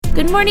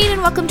Good morning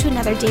and welcome to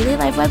another daily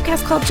live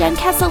webcast called Jenn,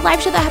 a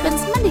live show that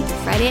happens Monday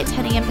through Friday at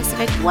 10 a.m.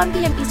 Pacific, 1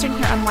 p.m. Eastern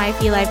here on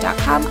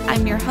YFElive.com.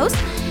 I'm your host,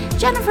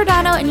 Jennifer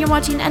Dono, and you're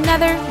watching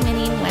another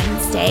Winning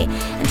Wednesday.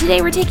 And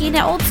today we're taking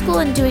it old school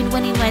and doing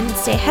Winning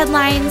Wednesday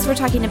headlines. We're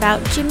talking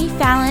about Jimmy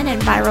Fallon and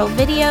viral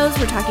videos.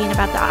 We're talking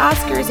about the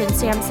Oscars and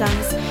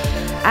Samsung's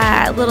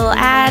little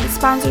ad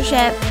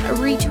sponsorship,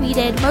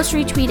 most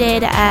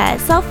retweeted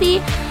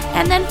selfie.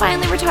 And then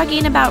finally, we're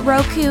talking about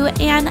Roku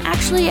and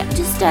actually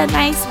just a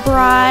nice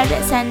broad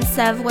sense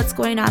of what's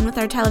going on with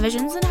our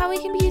televisions and how we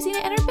can be using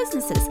it in our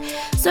businesses.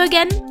 So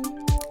again,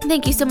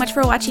 thank you so much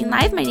for watching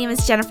live. My name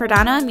is Jennifer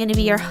Dono. I'm going to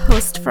be your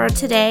host for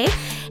today.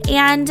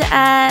 And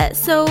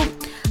so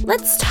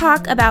let's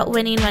talk about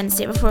Winning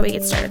Wednesday before we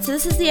get started. So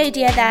this is the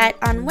idea that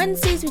on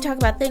Wednesdays we talk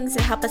about things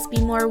that help us be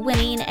more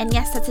winning. And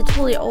yes, that's a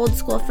totally old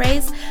school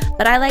phrase,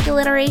 but I like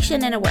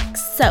alliteration and it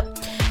works. So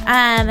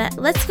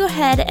let's go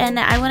ahead and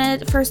I want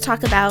to first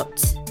talk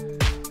about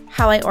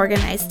how I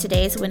organized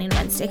today's Winning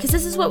Wednesday, because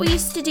this is what we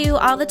used to do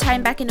all the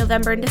time back in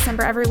November and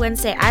December. Every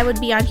Wednesday I would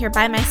be on here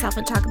by myself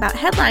and talk about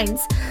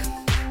headlines.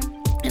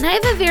 And I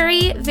have a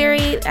very,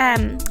 very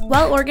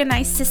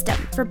well-organized system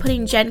for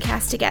putting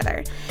GenCast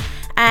together.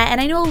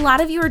 And I know a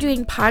lot of you are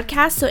doing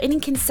podcasts, so any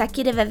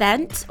consecutive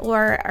event,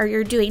 or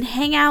you're doing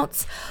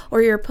hangouts,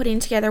 or you're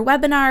putting together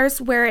webinars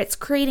where it's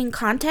creating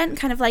content,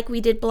 kind of like we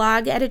did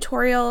blog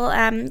editorial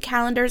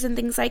calendars and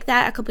things like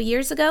that a couple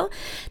years ago.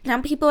 Now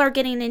people are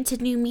getting into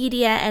new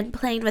media and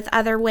playing with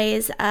other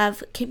ways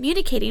of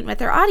communicating with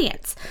their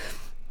audience.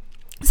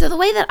 So the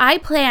way that I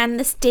plan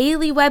this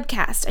daily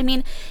webcast, I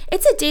mean,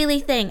 it's a daily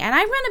thing, and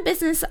I run a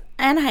business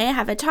and I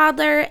have a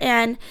toddler,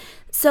 and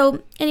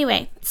so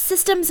anyway,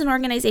 systems and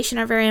organization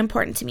are very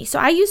important to me. So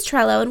I use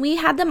Trello, and we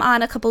had them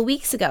on a couple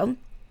weeks ago.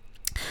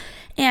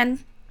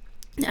 And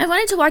I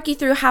wanted to walk you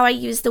through how I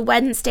use the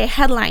Wednesday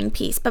headline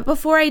piece. But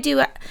before I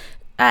do,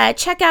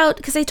 check out,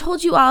 because I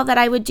told you all that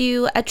I would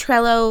do a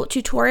Trello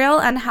tutorial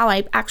on how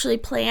I actually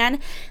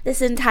plan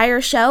this entire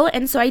show.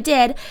 And so I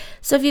did.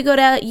 So if you go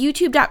to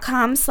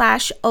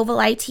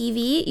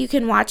youtube.com/OvalITV, you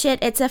can watch it.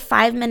 It's a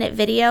 5-minute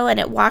video,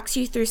 and it walks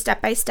you through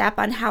step by step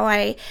on how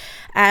I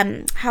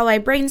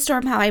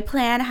brainstorm, how I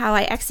plan, how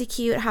I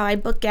execute, how I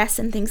book guests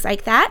and things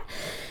like that.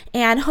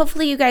 And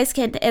hopefully you guys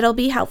it'll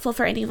be helpful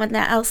for anyone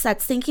else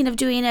that's thinking of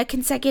doing a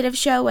consecutive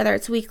show, whether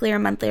it's weekly or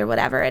monthly or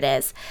whatever it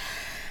is.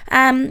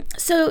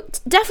 So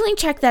definitely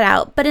check that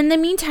out. But in the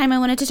meantime, I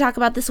wanted to talk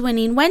about this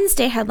Winning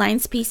Wednesday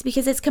headlines piece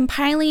because it's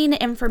compiling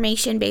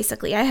information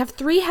basically. I have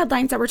 3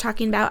 headlines that we're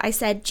talking about. I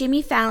said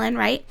Jimmy Fallon,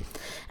 right?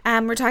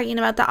 We're talking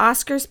about the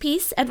Oscars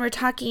piece, and we're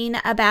talking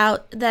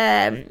about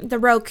the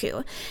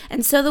Roku.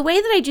 And so the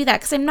way that I do that,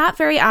 because I'm not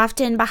very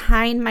often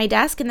behind my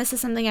desk, and this is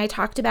something I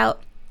talked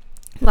about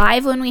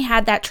live when we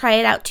had that Try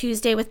It Out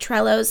Tuesday with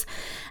Trello's,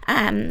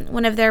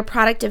 one of their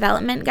product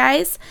development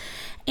guys.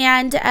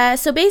 And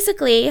so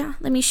basically,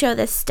 let me show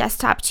this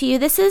desktop to you.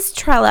 This is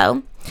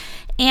Trello,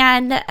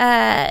 and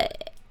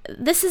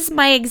this is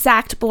my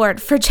exact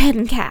board for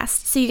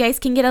GenCast, so you guys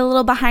can get a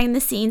little behind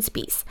the scenes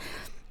piece.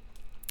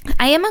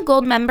 I am a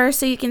gold member,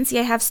 so you can see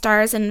I have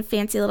stars and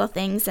fancy little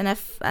things and a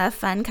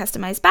fun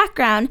customized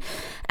background,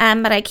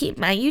 but I keep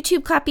my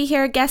YouTube copy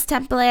here, guest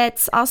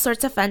templates, all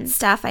sorts of fun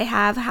stuff. I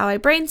have how I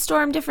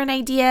brainstorm different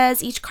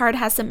ideas. Each card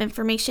has some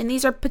information.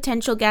 These are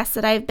potential guests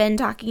that I've been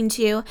talking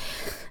to.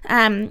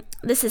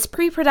 This is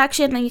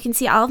pre-production, and you can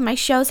see all of my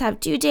shows have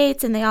due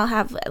dates, and they all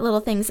have little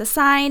things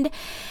assigned.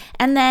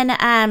 And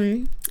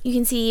then you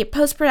can see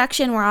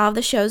post-production where all of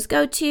the shows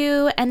go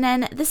to. And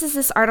then this is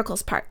this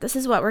articles part. This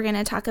is what we're going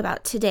to talk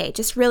about today,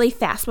 just really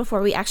fast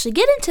before we actually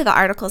get into the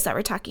articles that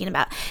we're talking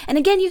about. And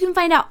again, you can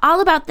find out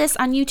all about this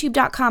on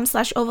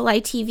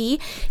youtube.com/OvalITV.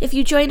 If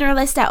you join our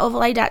list at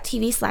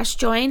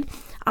ovali.tv/join,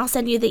 I'll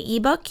send you the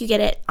ebook. You get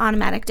it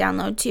automatic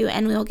download too,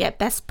 and we'll get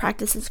best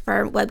practices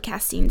for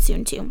webcasting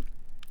soon too.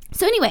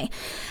 So anyway,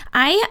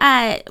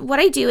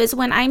 what I do is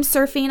when I'm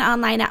surfing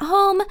online at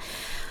home,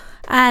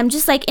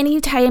 just like any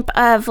type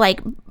of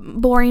like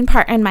boring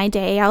part in my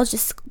day, I'll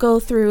just go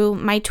through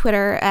my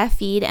Twitter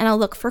feed and I'll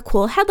look for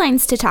cool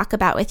headlines to talk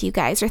about with you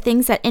guys or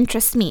things that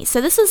interest me.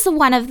 So this is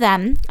one of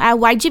them,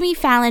 why Jimmy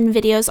Fallon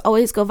videos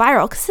always go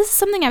viral, because this is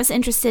something I was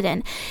interested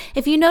in.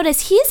 If you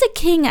notice, he's a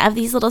king of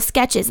these little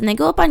sketches, and they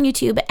go up on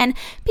YouTube and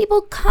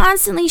people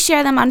constantly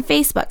share them on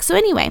Facebook. So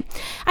anyway,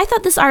 I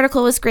thought this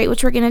article was great,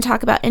 which we're going to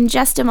talk about in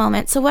just a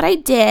moment. So what I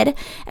did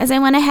is I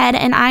went ahead,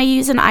 and I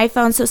use an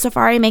iPhone, so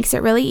Safari makes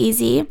it really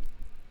easy.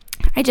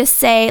 I just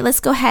say, let's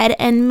go ahead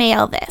and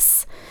mail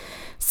this.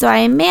 So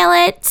I mail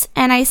it,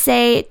 and I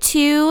say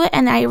to,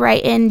 and I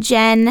write in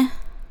GenCast.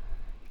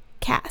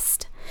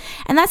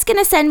 And that's going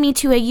to send me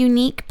to a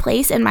unique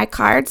place in my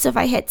card. So if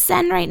I hit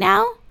send right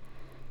now,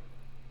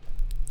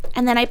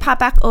 and then I pop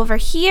back over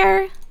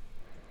here.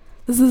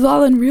 This is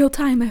all in real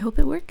time. I hope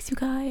it works, you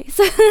guys.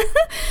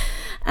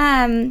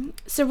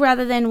 So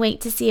rather than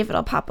wait to see if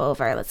it'll pop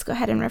over, let's go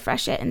ahead and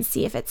refresh it and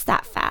see if it's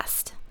that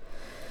fast.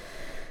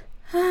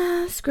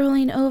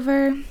 Scrolling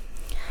over.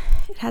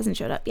 It hasn't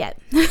showed up yet.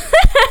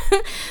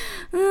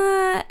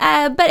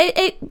 But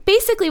it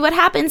basically what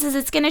happens is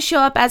it's going to show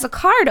up as a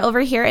card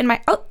over here in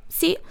my, oh,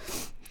 see,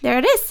 there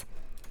it is.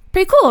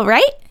 Pretty cool,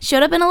 right?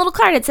 Showed up in a little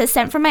card. It says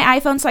sent from my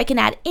iPhone, so I can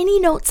add any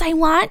notes I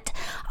want,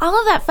 all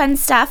of that fun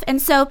stuff.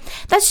 And so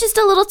that's just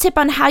a little tip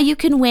on how you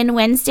can win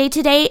Wednesday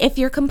today. If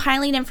you're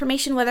compiling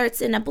information, whether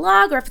it's in a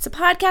blog or if it's a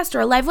podcast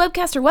or a live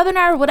webcast or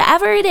webinar or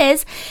whatever it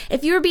is,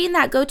 if you're being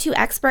that go-to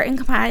expert in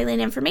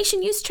compiling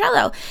information, use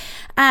Trello.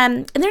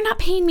 And they're not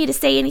paying me to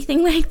say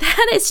anything like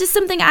that. It's just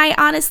something I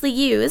honestly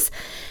use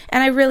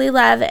and I really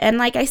love. And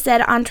like I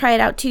said on Try It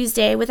Out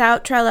Tuesday,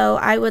 without Trello,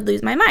 I would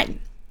lose my mind.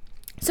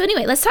 So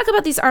anyway, let's talk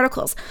about these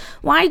articles.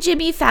 Why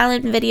Jimmy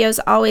Fallon videos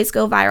always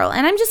go viral.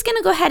 And I'm just going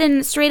to go ahead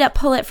and straight up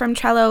pull it from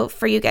Trello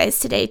for you guys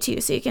today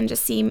too, so you can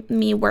just see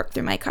me work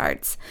through my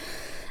cards.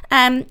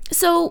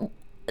 So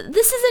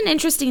this is an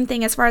interesting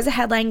thing as far as the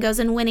headline goes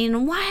and winning.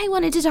 And why I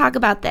wanted to talk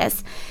about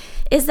this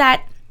is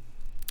that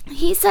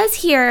he says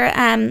here,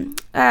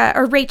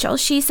 or Rachel,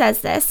 she says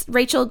this,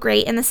 Rachel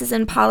Great, and this is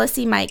in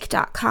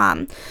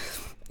policymike.com.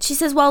 She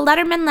says, while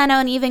Letterman, Leno,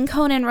 and even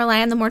Conan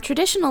rely on the more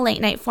traditional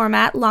late-night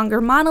format, longer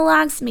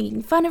monologues,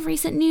 making fun of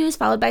recent news,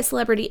 followed by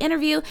celebrity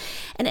interview,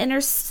 and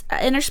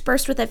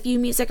interspersed with a few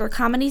music or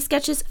comedy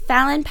sketches,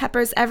 Fallon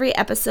peppers every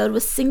episode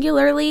with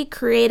singularly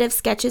creative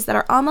sketches that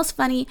are almost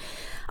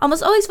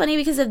always funny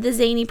because of the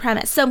zany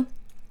premise. So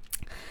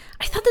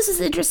I thought this was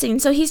interesting.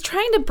 So he's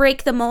trying to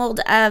break the mold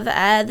of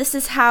this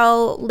is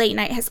how late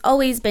night has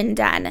always been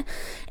done.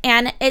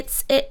 And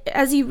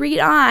as you read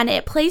on,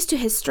 it plays to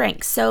his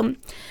strengths. So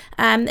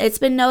it's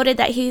been noted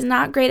that he's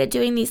not great at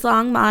doing these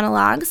long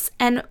monologues.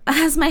 And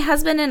as my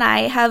husband and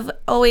I have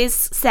always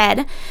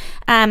said,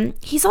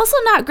 he's also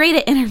not great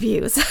at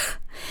interviews.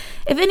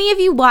 If any of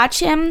you watch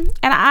him,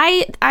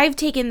 and I've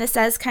taken this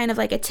as kind of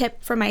like a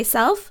tip for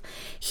myself,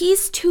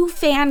 he's too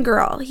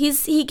fangirl.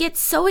 He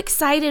gets so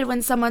excited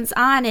when someone's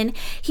on, and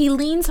he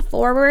leans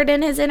forward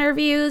in his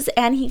interviews,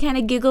 and he kind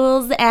of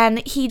giggles,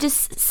 and he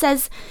just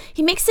says,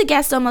 he makes the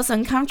guest almost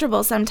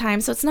uncomfortable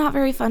sometimes, so it's not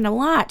very fun to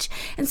watch.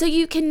 And so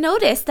you can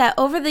notice that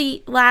over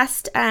the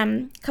last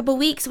couple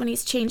weeks when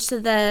he's changed to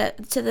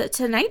the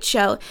Tonight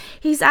Show,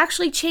 he's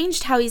actually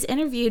changed how he's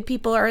interviewed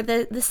people or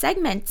the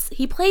segments.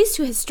 He plays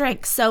to his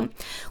strengths. So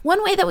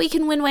one way that we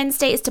can win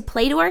Wednesday is to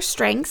play to our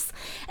strengths.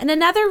 And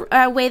another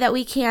way that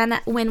we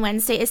can win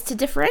Wednesday is to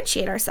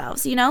differentiate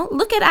ourselves.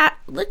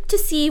 Look to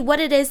see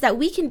what it is that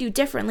we can do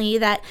differently.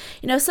 That,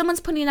 someone's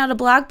putting out a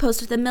blog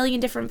post with 1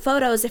 million different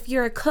photos. If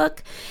you're a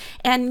cook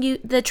and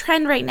the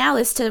trend right now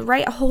is to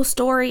write a whole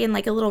story and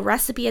like a little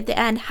recipe at the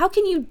end, how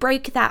can you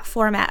break that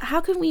format?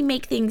 How can we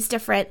make things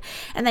different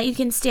and that you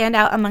can stand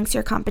out amongst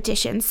your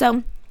competition?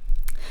 So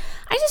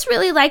I just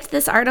really liked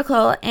this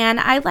article, and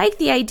I like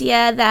the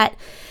idea that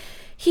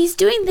he's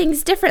doing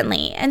things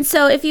differently. And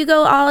so if you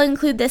go, I'll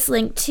include this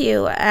link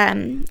too.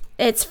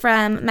 It's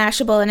from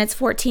Mashable, and it's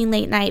 14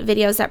 late night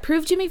videos that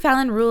prove Jimmy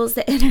Fallon rules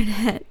the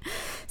internet.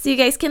 So you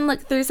guys can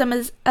look through some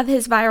of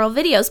his viral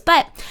videos.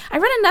 But I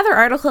read another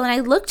article and I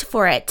looked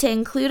for it to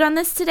include on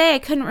this today. I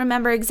couldn't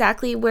remember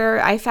exactly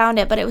where I found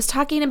it, but it was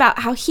talking about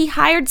how he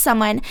hired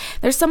someone.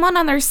 There's someone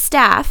on their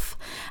staff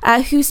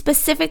who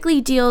specifically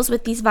deals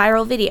with these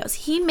viral videos.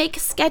 He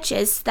makes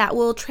sketches that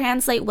will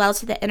translate well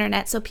to the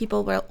internet so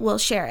people will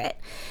share it.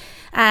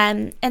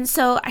 And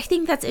so I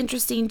think that's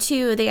interesting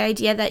too, the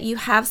idea that you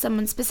have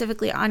someone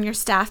specifically on your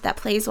staff that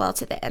plays well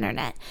to the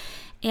internet.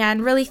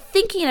 And really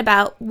thinking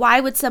about why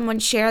would someone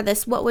share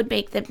this? What would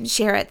make them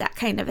share it? That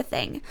kind of a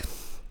thing.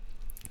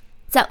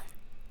 So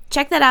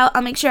check that out.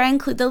 I'll make sure I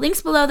include the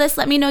links below this.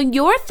 Let me know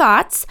your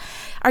thoughts.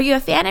 Are you a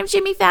fan of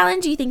Jimmy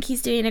Fallon? Do you think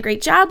he's doing a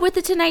great job with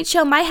The Tonight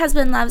Show? My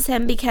husband loves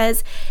him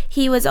because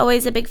he was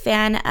always a big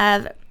fan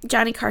of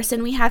Johnny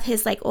Carson. We have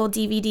his old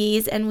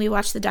DVDs and we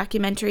watch the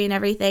documentary and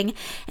everything.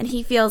 And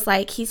he feels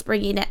like he's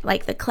bringing it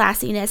the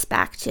classiness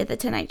back to The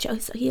Tonight Show.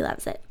 So he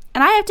loves it.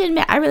 And I have to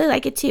admit, I really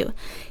like it too.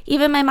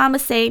 Even my mom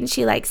was saying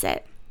she likes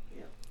it.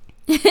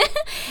 Yeah.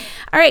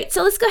 All right,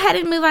 so let's go ahead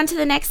and move on to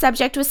the next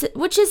subject,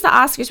 which is the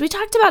Oscars. We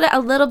talked about it a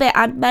little bit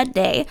on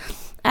Monday.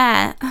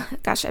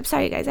 Gosh, I'm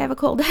sorry, guys. I have a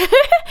cold. We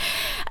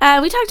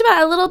talked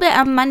about it a little bit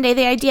on Monday,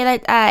 the idea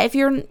that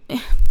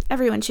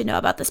everyone should know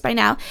about this by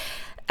now.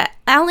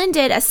 Ellen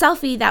did a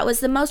selfie that was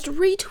the most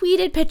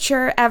retweeted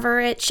picture ever.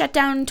 It shut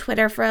down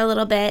Twitter for a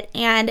little bit,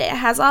 and it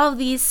has all of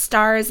these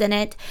stars in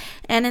it,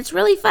 and it's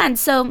really fun.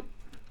 So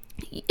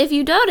if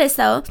you notice,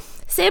 though,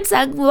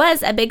 Samsung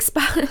was a big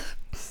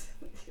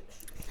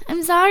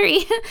I'm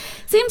sorry.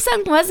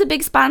 Samsung was a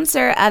big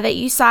sponsor of it.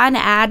 You saw an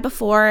ad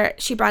before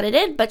she brought it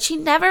in, but she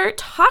never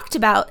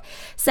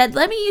said,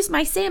 let me use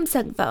my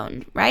Samsung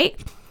phone, right?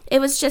 It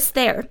was just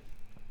there.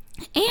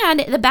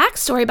 And the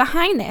backstory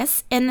behind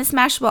this, in this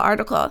Mashable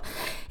article,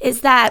 is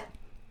that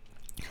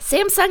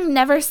Samsung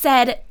never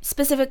said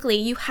specifically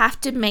you have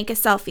to make a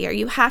selfie or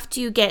you have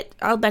to get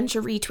a bunch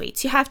of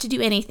retweets. You have to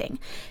do anything.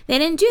 They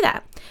didn't do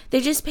that. They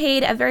just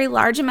paid a very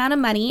large amount of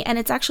money, and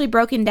it's actually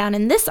broken down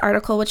in this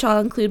article, which I'll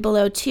include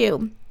below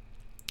too.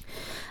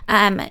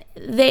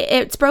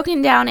 It's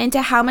broken down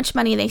into how much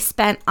money they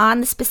spent on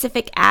the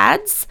specific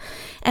ads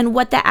and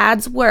what the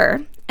ads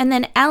were. And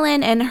then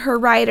Ellen and her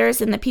writers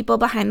and the people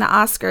behind the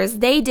Oscars,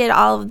 they did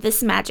all of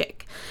this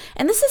magic.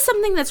 And this is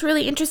something that's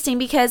really interesting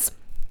because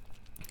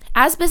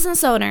as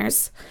business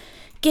owners,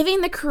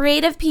 giving the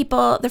creative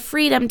people the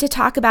freedom to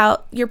talk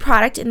about your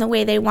product in the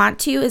way they want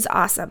to is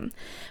awesome.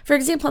 For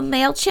example,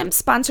 MailChimp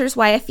sponsors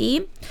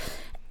YFE.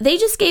 They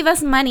just gave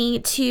us money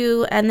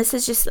to, and this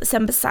is just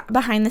some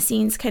behind the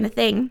scenes kind of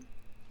thing.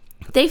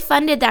 They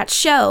funded that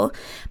show,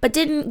 but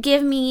didn't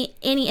give me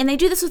any, and they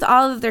do this with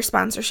all of their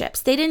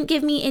sponsorships. They didn't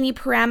give me any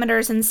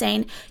parameters and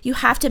saying, you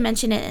have to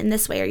mention it in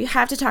this way, or you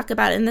have to talk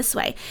about it in this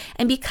way.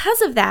 And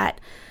because of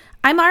that,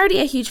 I'm already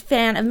a huge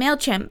fan of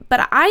MailChimp,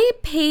 but I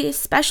pay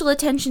special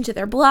attention to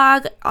their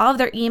blog, all of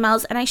their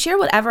emails, and I share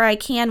whatever I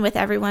can with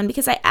everyone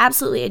because I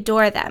absolutely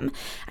adore them.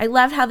 I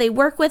love how they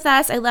work with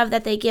us. I love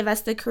that they give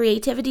us the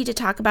creativity to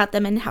talk about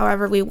them in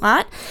however we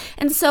want.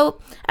 And so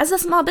as a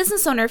small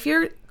business owner, if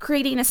you're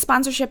creating a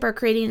sponsorship or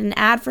creating an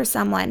ad for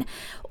someone,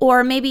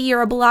 or maybe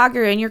you're a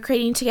blogger and you're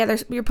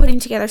putting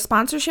together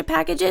sponsorship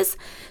packages,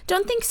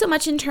 don't think so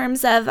much in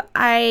terms of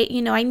I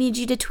need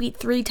you to tweet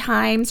 3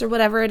 times or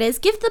whatever it is.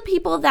 Give the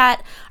people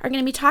that are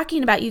going to be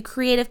talking about you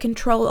creative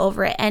control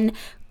over it, and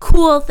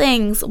cool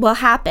things will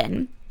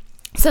happen.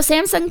 So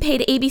Samsung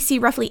paid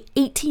ABC roughly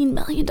 $18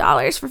 million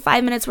for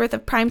 5 minutes worth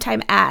of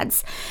primetime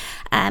ads.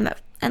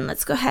 And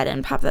let's go ahead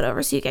and pop that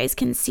over so you guys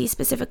can see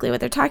specifically what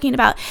they're talking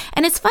about.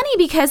 And it's funny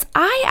because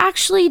I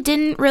actually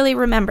didn't really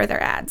remember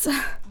their ads,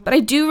 but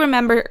I do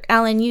remember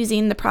Ellen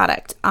using the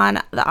product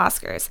on the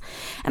Oscars.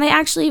 And I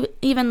actually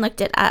even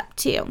looked it up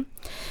too.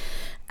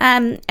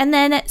 And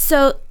then,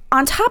 so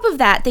on top of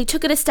that, they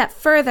took it a step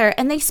further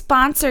and they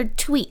sponsored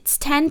tweets,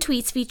 10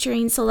 tweets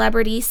featuring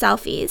celebrity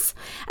selfies.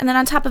 And then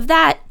on top of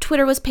that,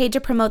 Twitter was paid to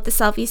promote the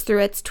selfies through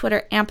its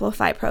Twitter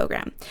Amplify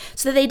program.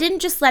 So they didn't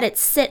just let it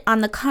sit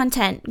on the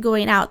content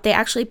going out. They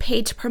actually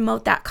paid to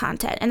promote that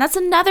content. And that's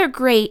another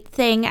great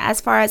thing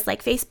as far as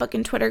like Facebook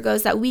and Twitter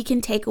goes that we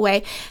can take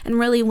away and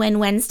really win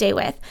Wednesday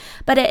with.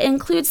 But it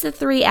includes the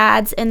 3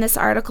 ads in this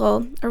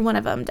article, or one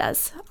of them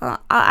does. I'll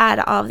add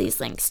all of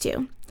these links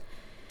too.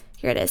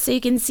 Here it is. So you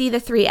can see the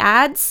 3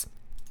 ads.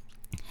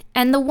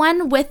 And the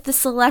one with the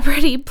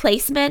celebrity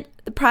placement,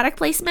 the product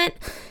placement,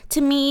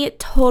 to me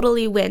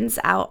totally wins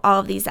out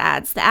all of these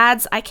ads. The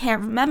ads I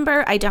can't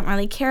remember. I don't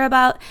really care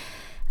about.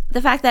 The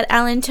fact that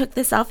Ellen took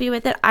the selfie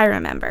with it, I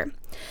remember.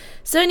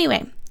 So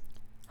anyway,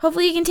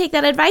 hopefully you can take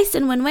that advice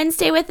and win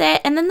Wednesday with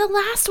it. And then the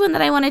last one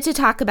that I wanted to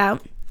talk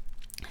about,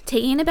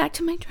 taking it back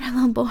to my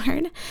Trello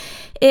board,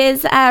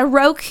 is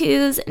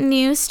Roku's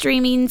new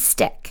streaming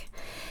stick.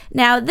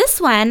 Now, this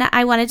one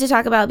I wanted to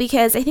talk about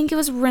because I think it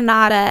was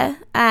Renata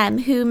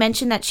who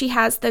mentioned that she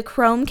has the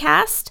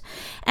Chromecast,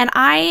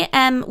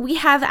 and we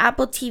have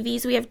Apple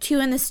TVs. We have 2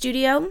 in the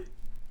studio,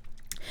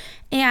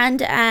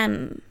 and I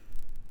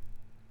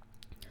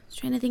was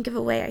trying to think of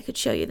a way I could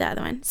show you the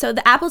other one. So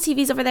the Apple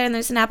TV's over there, and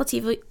there's an Apple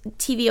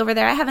TV over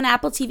there. I have an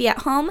Apple TV at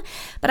home,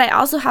 but I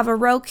also have a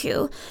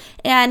Roku,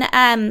 and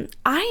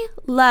I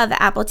love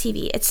Apple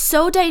TV. It's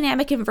so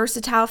dynamic and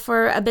versatile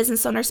for a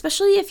business owner,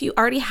 especially if you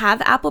already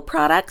have Apple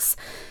products.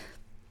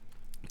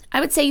 I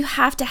would say you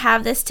have to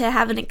have this to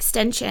have an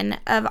extension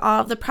of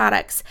all of the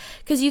products,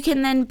 because you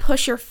can then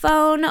push your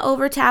phone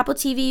over to Apple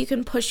TV, you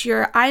can push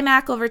your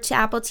iMac over to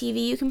Apple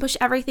TV, you can push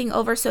everything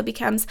over so it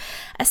becomes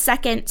a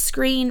second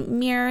screen,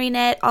 mirroring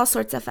it, all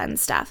sorts of fun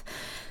stuff.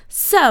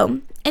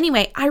 So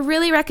anyway, I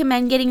really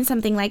recommend getting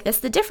something like this.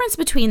 The difference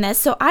between this,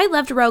 so I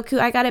loved Roku.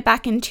 I got it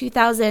back in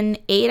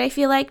 2008, I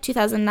feel like,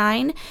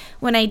 2009,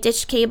 when I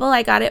ditched cable.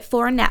 I got it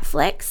for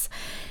Netflix.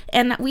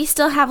 And we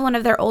still have one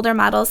of their older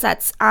models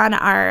that's on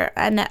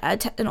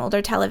an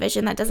older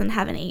television that doesn't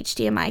have an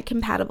HDMI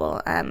compatible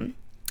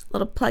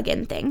little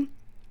plug-in thing.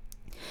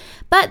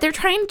 But they're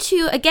trying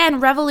to, again,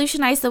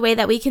 revolutionize the way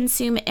that we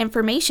consume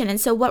information. And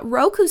so what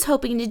Roku's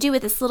hoping to do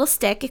with this little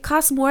stick, it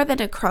costs more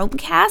than a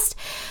Chromecast,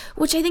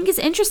 which I think is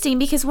interesting,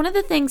 because one of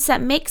the things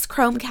that makes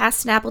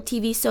Chromecast and Apple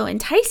TV so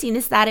enticing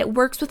is that it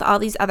works with all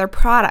these other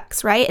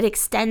products, right? It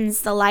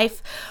extends the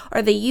life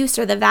or the use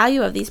or the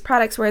value of these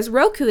products, whereas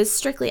Roku is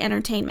strictly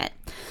entertainment.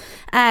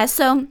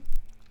 So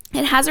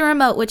it has a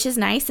remote, which is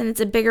nice, and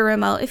it's a bigger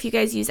remote. If you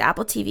guys use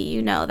Apple TV,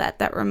 you know that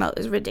that remote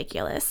is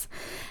ridiculous.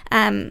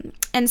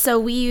 And so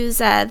we use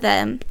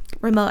the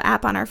remote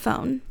app on our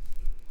phone,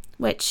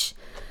 which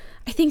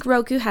I think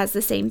Roku has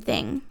the same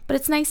thing. But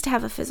it's nice to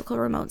have a physical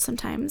remote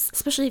sometimes,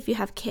 especially if you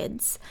have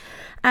kids.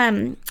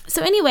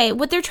 So anyway,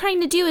 what they're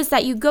trying to do is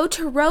that you go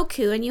to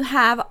Roku and you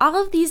have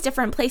all of these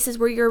different places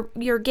where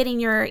you're getting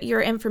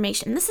your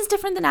information. This is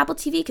different than Apple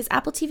TV, because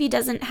Apple TV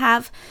doesn't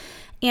have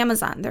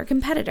Amazon, their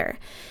competitor.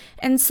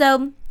 And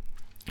so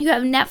you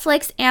have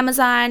Netflix,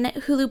 Amazon,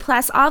 Hulu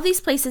Plus, all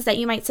these places that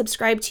you might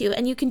subscribe to,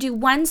 and you can do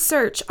one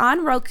search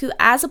on Roku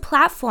as a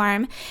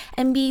platform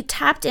and be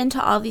tapped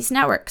into all these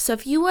networks. So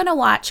if you want to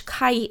watch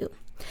Caillou,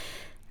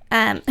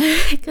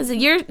 because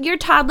your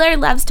toddler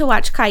loves to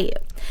watch Caillou,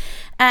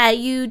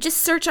 You just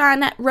search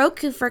on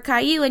Roku for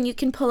Caillou, and you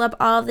can pull up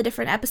all of the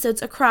different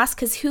episodes across,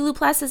 because Hulu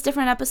Plus has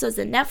different episodes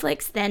than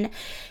Netflix,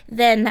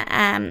 than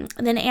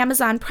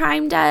Amazon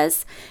Prime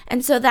does,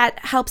 and so that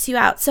helps you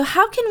out. So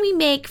how can we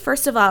make,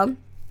 first of all,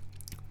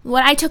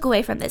 what I took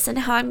away from this and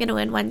how I'm going to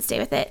win Wednesday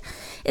with it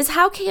is,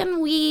 how can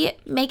we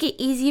make it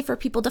easy for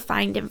people to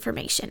find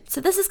information?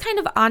 So this is kind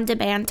of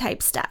on-demand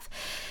type stuff.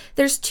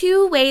 There's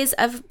two ways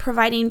of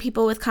providing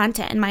people with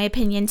content, in my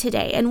opinion,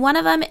 today. And one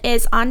of them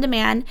is on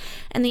demand,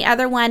 and the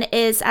other one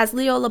is, as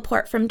Leo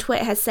Laporte from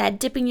Twit has said,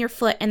 dipping your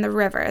foot in the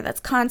river that's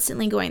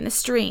constantly going the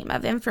stream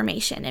of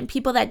information. And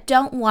people that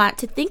don't want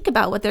to think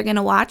about what they're going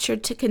to watch or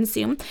to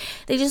consume,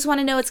 they just want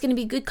to know it's going to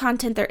be good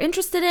content they're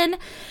interested in.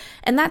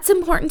 And that's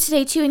important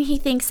today too, and he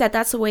thinks that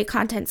that's the way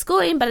content's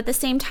going, but at the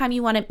same time,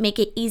 you want to make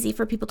it easy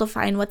for people to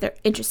find what they're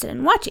interested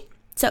in watching.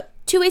 So,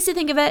 two ways to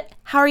think of it.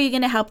 How are you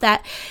going to help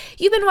that?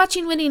 You've been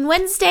watching Winning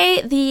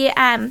Wednesday, the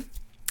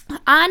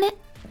on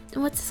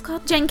what's this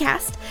called?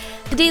 Gencast,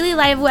 the daily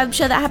live web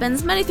show that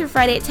happens Monday through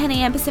Friday at 10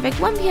 a.m. Pacific,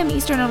 1 p.m.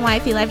 Eastern on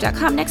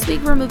YFELive.com. Next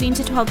week, we're moving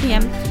to 12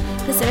 p.m.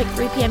 Pacific,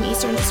 3 p.m.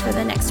 Eastern just for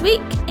the next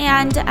week.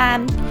 And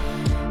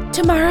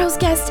tomorrow's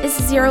guest is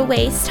Zero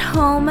Waste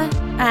Home.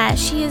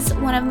 She is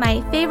one of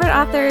my favorite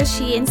authors.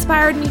 She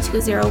inspired me to go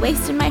zero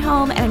waste in my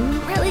home, and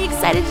I'm really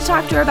excited to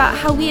talk to her about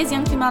how we as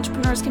young female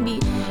entrepreneurs can be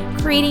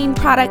creating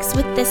products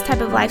with this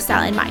type of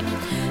lifestyle in mind.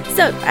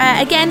 So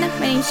again, my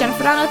name is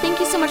Jennifer Donald. Thank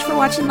you so much for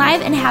watching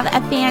live, and have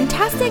a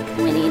fantastic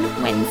Winning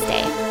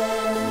Wednesday.